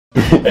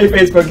Hey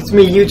Facebook, it's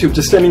me, YouTube,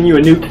 just sending you a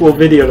new cool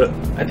video that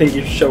I think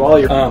you should show all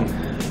your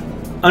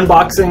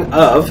unboxing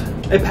of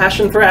A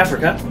Passion for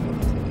Africa.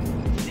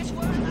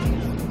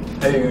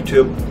 Hey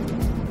YouTube.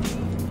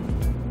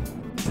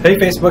 Hey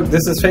Facebook,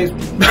 this is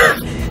Facebook.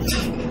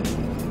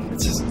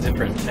 It's just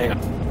different. Hang on.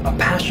 A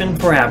Passion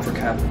for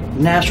Africa,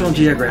 National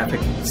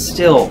Geographic,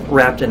 still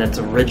wrapped in its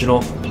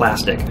original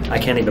plastic. I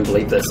can't even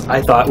believe this.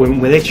 I thought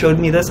when they showed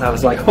me this, I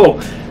was like,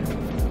 oh,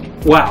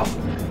 wow.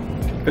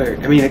 I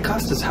mean, it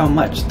cost us how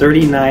much?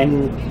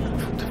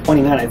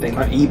 $39.29, I think,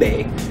 on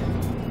eBay.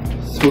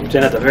 Swooped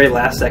in at the very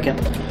last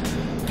second.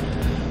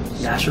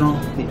 National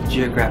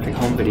Geographic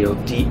Home Video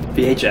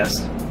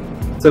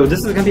VHS. So this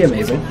is going to be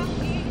amazing,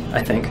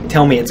 I think.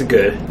 Tell me it's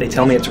good. They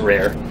tell me it's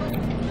rare.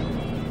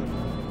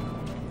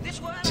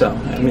 So,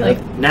 I mean,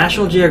 like,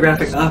 National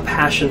Geographic, A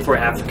Passion for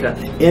Africa,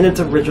 in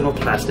its original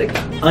plastic,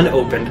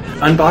 unopened,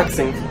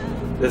 unboxing.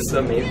 This is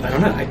amazing. I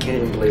don't know, I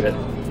can't even believe it.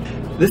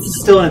 This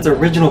is still in its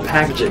original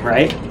packaging,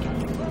 right?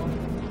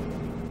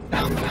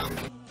 Oh, wow.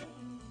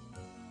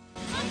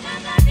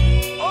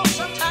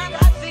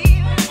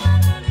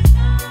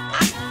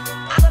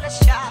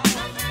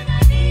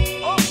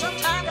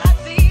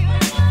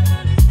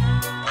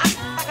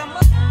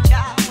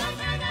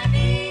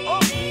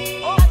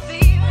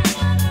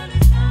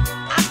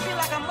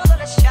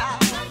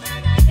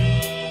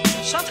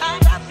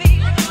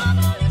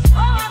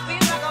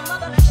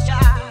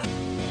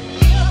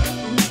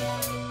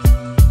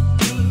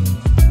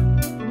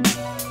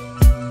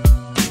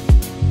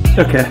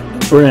 Okay,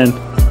 we're in.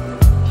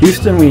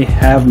 Houston, we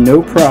have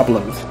no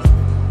problems.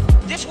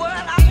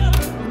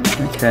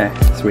 Okay,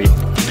 sweet.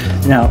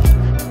 Now,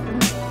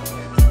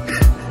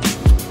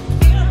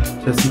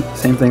 just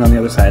same thing on the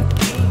other side.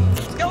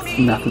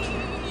 Nothing.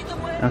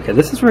 Okay,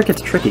 this is where it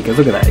gets tricky, because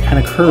look at that. It kind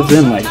of curves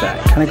in like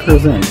that. It kind of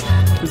curves in.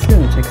 This is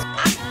going to take...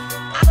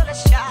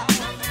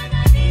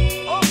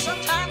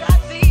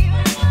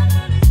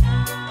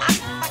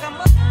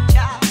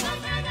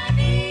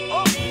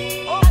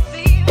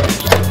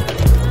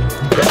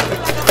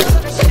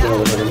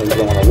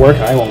 work,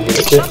 I won't give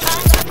a shit.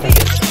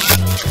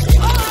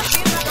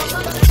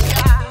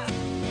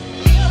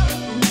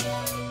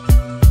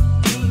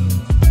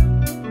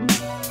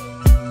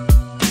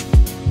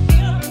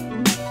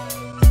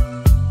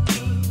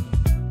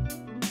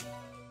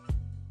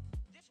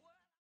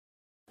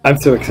 I'm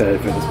so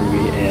excited for this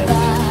movie, and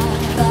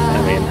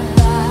I mean,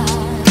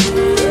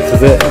 this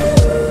is it.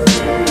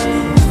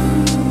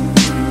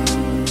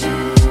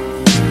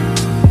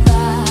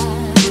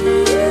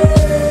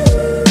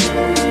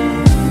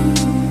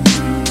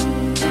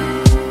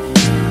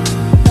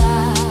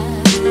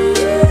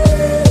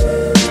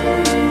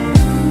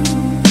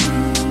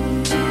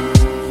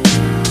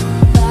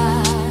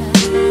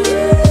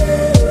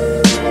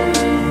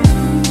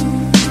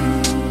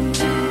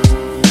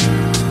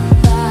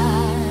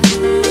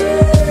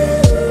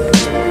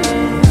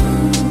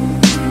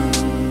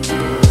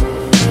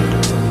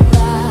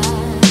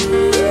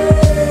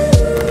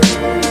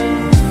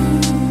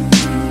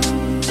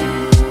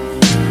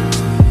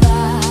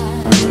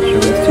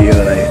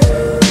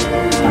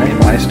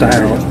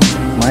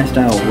 My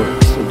style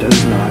works. It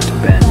does not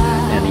bend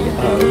any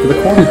of the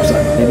corners.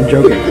 I'm not even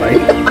joking.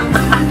 Like,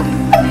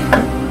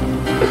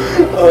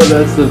 oh,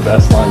 that's the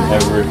best line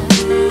ever.